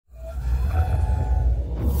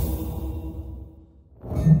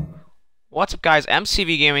What's up, guys?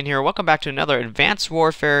 MCV Gaming here. Welcome back to another Advanced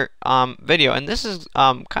Warfare video, and this is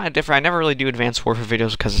kind of different. I never really do Advanced Warfare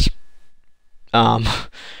videos because um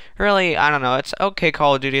really, I don't know. It's okay,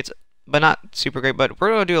 Call of Duty. It's but not super great. But we're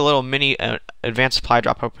gonna do a little mini advanced supply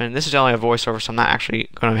drop open. This is only a voiceover, so I'm not actually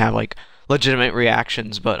gonna have like legitimate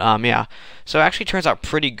reactions. But yeah. So it actually turns out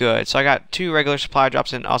pretty good. So I got two regular supply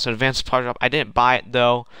drops and also an advanced supply drop. I didn't buy it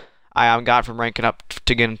though. I got from ranking up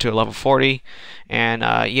to get into level 40,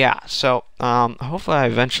 and yeah. So hopefully I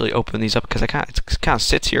eventually open these up because it kind of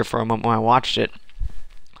sits here for a moment when I watched it.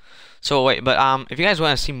 So wait, but if you guys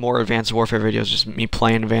want to see more Advanced Warfare videos, just me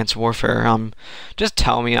playing Advanced Warfare, just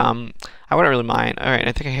tell me. I wouldn't really mind. All right,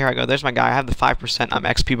 I think here I go. There's my guy. I have the 5%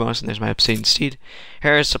 XP bonus, and there's my Obsidian Steed.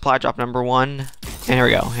 Here's supply drop number 1, and here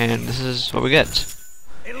we go. And this is what we get.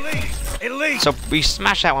 Elite. So we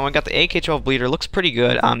smashed that one. We got the AK-12 Bleeder. Looks pretty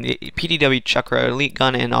good. The PDW Chakra Elite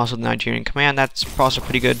Gun and also the Nigerian Command. That's also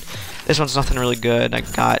pretty good. This one's nothing really good. I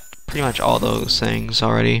got pretty much all those things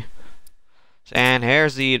already. And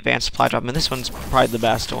here's the advanced supply drop. And this one's probably the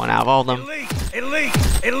best one out of all of them.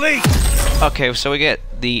 Elite. Okay, so we get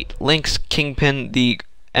the Lynx Kingpin, the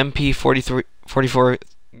MP44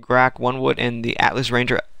 Grak One Wood, and the Atlas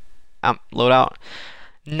Ranger loadout.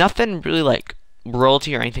 Nothing really like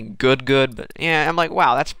royalty or anything good, but yeah, I'm like,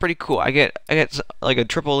 wow, that's pretty cool. I get like a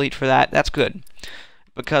triple elite for that. That's good,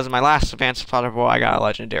 because my last advanced supply drop, I got a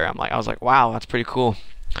legendary. I was like, wow, that's pretty cool.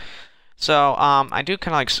 So I do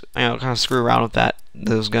kind of like kind of screw around with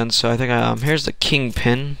those guns. So I think here's the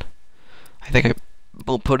Kingpin. I think I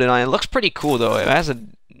will put it on. It looks pretty cool though. It has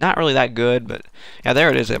not really that good, but yeah, there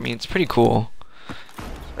it is. I mean, it's pretty cool.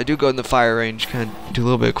 I do go in the fire range, kind of do a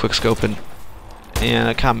little bit of quick scoping. And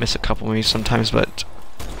I kind of miss a couple maybe sometimes, but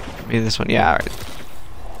maybe this one, yeah, alright.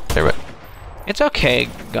 There, but it's okay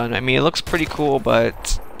gun. I mean, it looks pretty cool,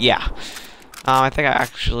 but yeah. I think I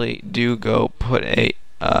actually do go put a,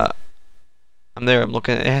 I'm there, I'm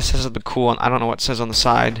looking, it says something cool, and I don't know what it says on the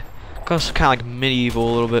side. It goes kind of like medieval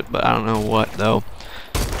a little bit, but I don't know what, though.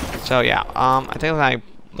 So yeah, I think when I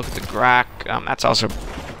look at the Grak, that's also,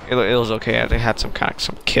 it was okay. They had some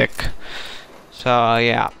kick. So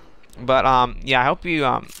yeah. But yeah, I hope you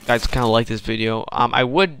guys kind of like this video. I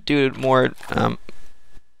would do more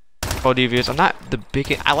Call of Duty videos. I'm not the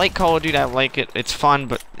biggest. I like Call of Duty. I like it. It's fun,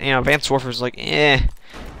 but you know, Advanced Warfare is like, eh.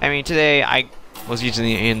 I mean, today I was using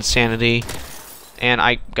the Insanity, and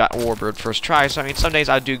I got Warbird first try. So I mean, some days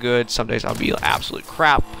I'll do good. Some days I'll be absolute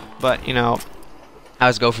crap. But you know, I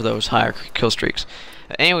always go for those higher kill streaks.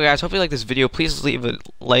 Anyway, guys, hope you like this video. Please leave a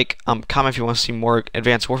like, comment if you want to see more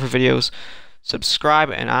Advanced Warfare videos.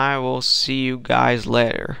 Subscribe, and I will see you guys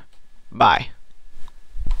later. Bye.